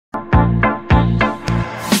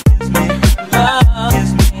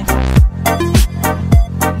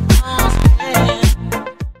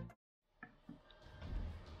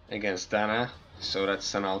against Dana, so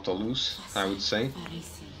that's an auto lose, I would say.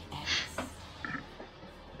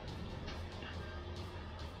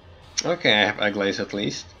 Okay, I have Eglaze at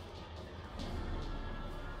least.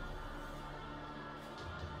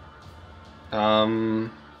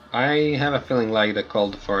 I have a feeling like the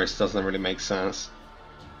Cold Forest doesn't really make sense.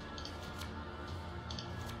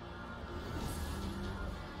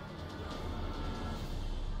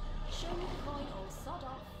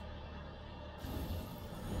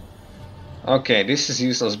 Okay, this is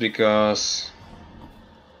useless because...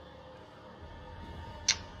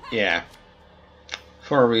 yeah.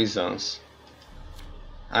 4 reasons.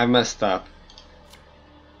 I messed up.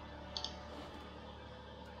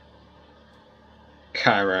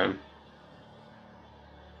 Chiron.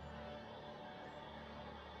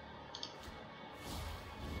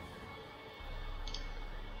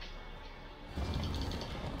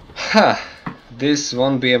 Ha! This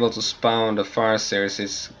won't be able to spawn the Farseers.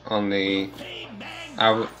 It's on the...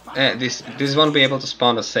 this won't be able to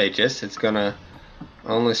spawn the Sages. It's gonna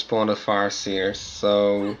only spawn the Farseers,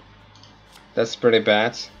 so that's pretty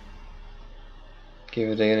bad.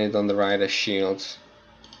 Give the unit on the right a shield.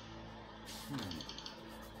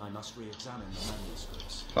 I must re-examine the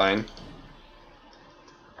manuscripts. Fine.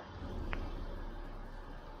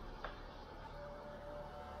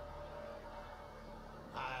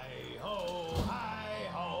 Hi-ho,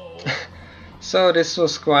 hi-ho. So this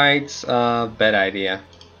was quite a bad idea.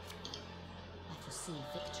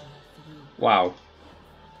 Wow.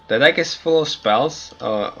 The deck is full of spells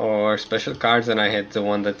or special cards, and I hit the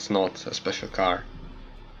one that's not a special card.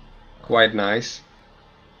 Quite nice.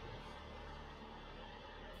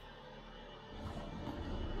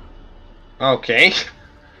 Okay.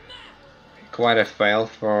 Quite a fail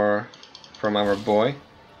from our boy.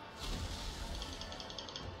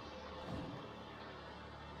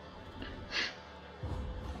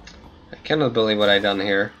 I cannot believe what I done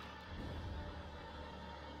here.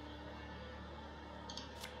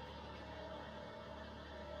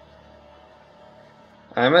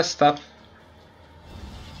 I messed up.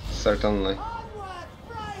 Certainly.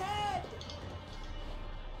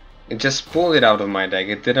 It just pulled it out of my deck.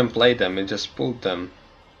 It didn't play them, it just pulled them.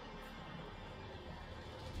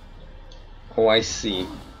 Oh, I see.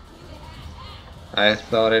 I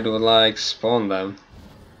thought it would like spawn them.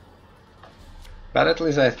 But at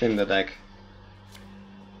least I thinned the deck.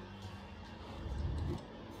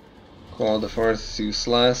 Call the Forest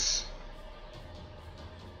useless.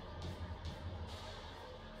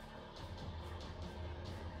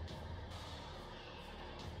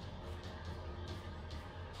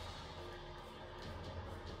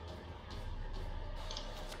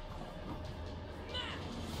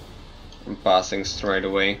 I'm passing straight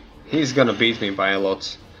away. He's gonna beat me by a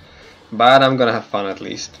lot. But I'm gonna have fun at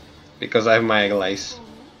least. Because I have my Eglaze.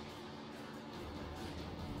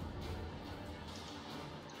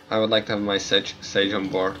 I would like to have my Sage on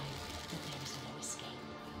board.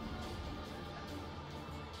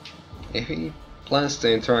 If he plans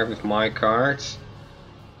to interact with my cards,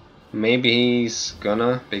 maybe he's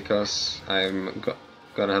gonna, because I'm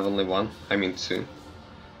gonna have only one. I mean 2.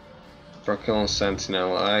 Brooklyn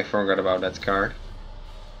Sentinel, I forgot about that card.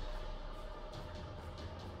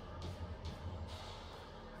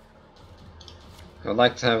 I would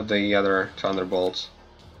like to have the other Thunderbolts.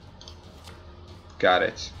 Got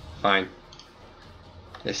it. Fine.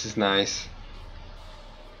 This is nice.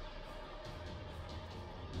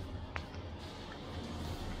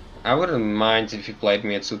 I wouldn't mind if he played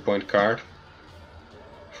me a 2-point card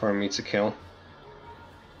for me to kill.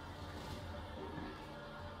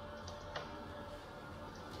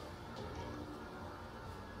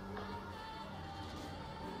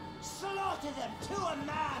 Slaughter them to a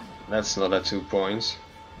man. That's not a 2 points.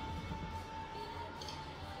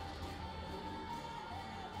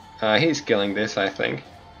 He's killing this, I think.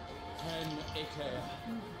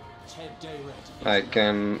 I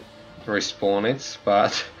can respawn it,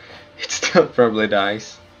 but it still probably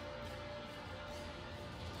dies.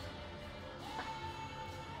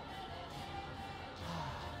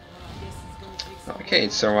 Okay,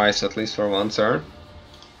 it survives at least for 1 turn.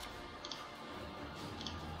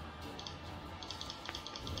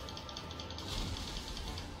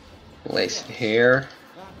 Place it here.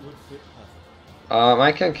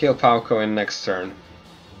 I can kill Pauko in next turn.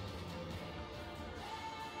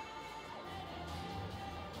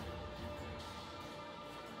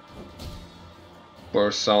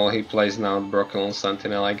 Poor soul, he plays now Broken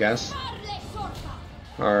Sentinel, I guess.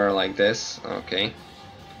 Or like this, okay.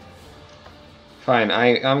 Fine,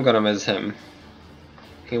 I'm gonna miss him.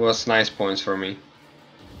 He was nice points for me.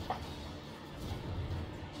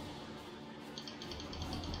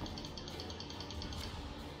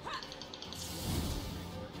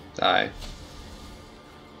 Die.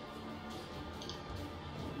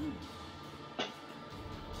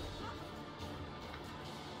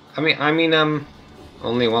 I mean, I'm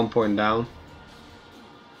only 1 point down.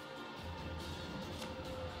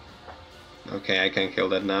 Okay, I can kill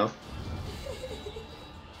that now.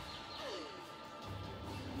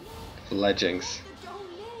 Fledgings.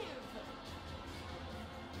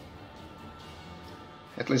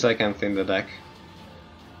 At least I can thin the deck.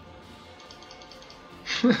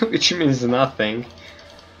 Which means nothing.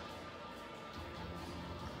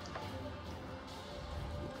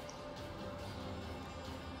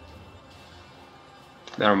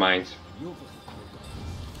 Never mind.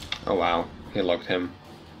 Oh wow, he locked him.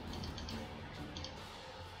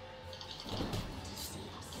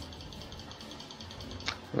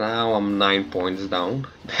 Now I'm 9 points down.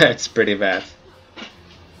 That's pretty bad.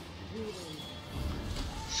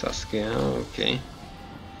 Saskia, okay.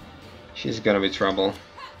 She's gonna be trouble.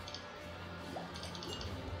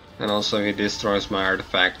 And also he destroys my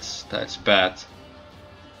artifacts. That's bad.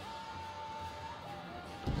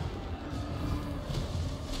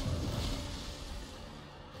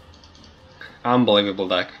 Unbelievable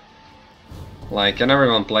deck. Like, and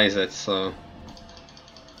everyone plays it, so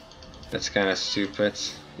that's kinda stupid,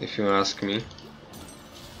 if you ask me.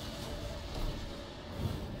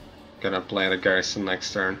 Gonna play the garrison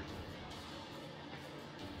next turn.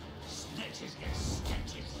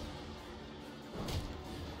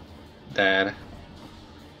 Dead.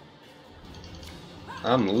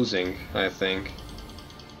 I'm losing, I think.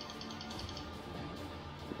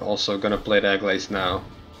 Also gonna play the Eglaze now.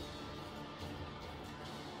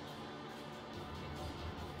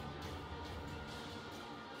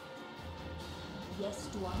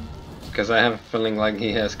 Because I have a feeling like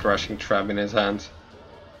he has Crushing Trap in his hand.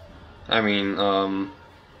 I mean,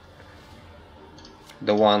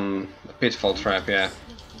 the Pitfall Trap, yeah.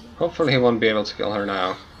 Hopefully he won't be able to kill her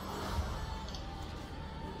now.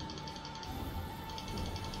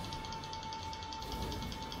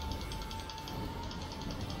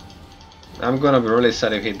 I'm gonna be really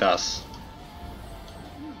sad if he does.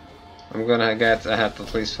 I'm gonna get ahead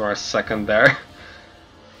at least for a second there.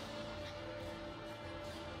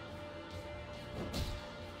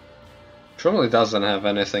 Probably doesn't have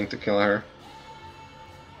anything to kill her.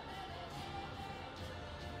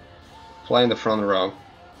 Play in the front row.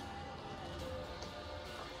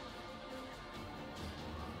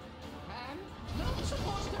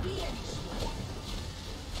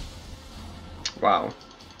 Wow.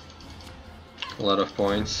 A lot of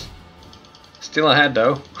points. Still ahead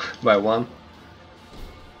though, by 1.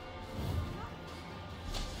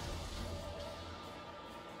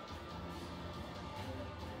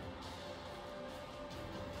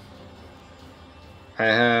 I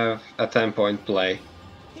have a 10-point play.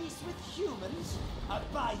 Peace with humans?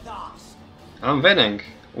 By that. I'm winning.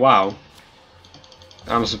 Wow.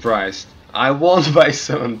 I'm surprised. I won by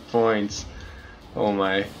 7 points. Oh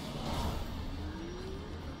my.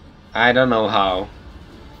 I don't know how.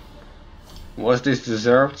 Was this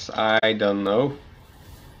deserved? I don't know.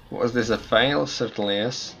 Was this a fail? Certainly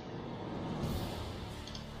yes.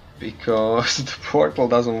 Because the portal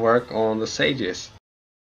doesn't work on the sages.